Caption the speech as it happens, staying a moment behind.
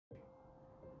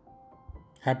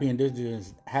Happy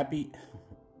Indigenous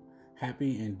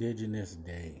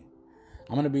Day.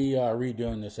 I'm gonna be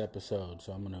redoing this episode,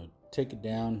 so I'm gonna take it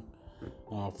down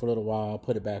for a little while. I'll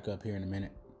put it back up here in a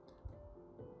minute.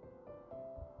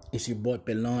 It's your boy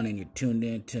Pelon, and you're tuned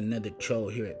in to another show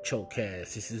here at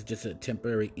Chocast. This is just a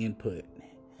temporary input.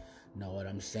 Know what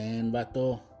I'm saying,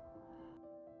 Vato?